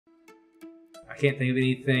I can't think of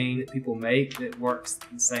anything that people make that works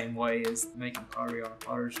the same way as making pottery on a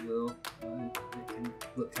potter's wheel. It can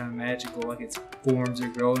look kind of magical, like its forms are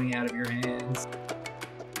growing out of your hands.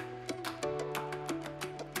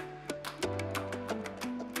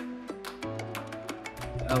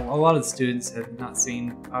 A lot of the students have not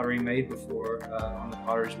seen pottery made before on the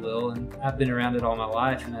potter's wheel, and I've been around it all my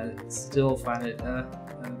life, and I still find it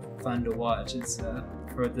fun to watch. It's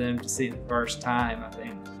for them to see it the first time. I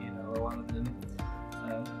think a lot of them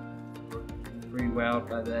were pretty wowed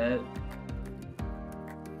by that.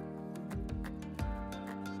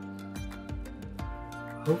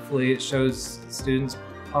 Hopefully, it shows students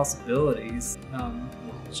possibilities.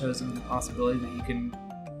 It shows them the possibility that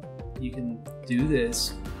you can do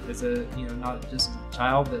this as a not just as a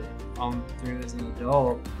child, but on through as an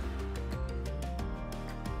adult.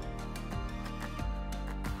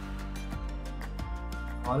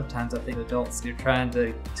 A lot of times I think adults, they're trying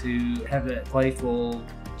to have that playful,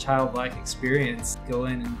 childlike experience, go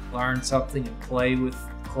in and learn something and play with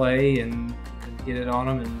clay and get it on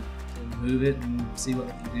them and move it and see what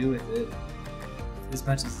they can do with it. As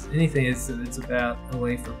much as anything, it's about a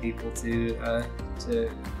way for people to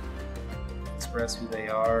express who they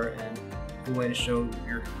are and a way to show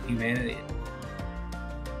your humanity.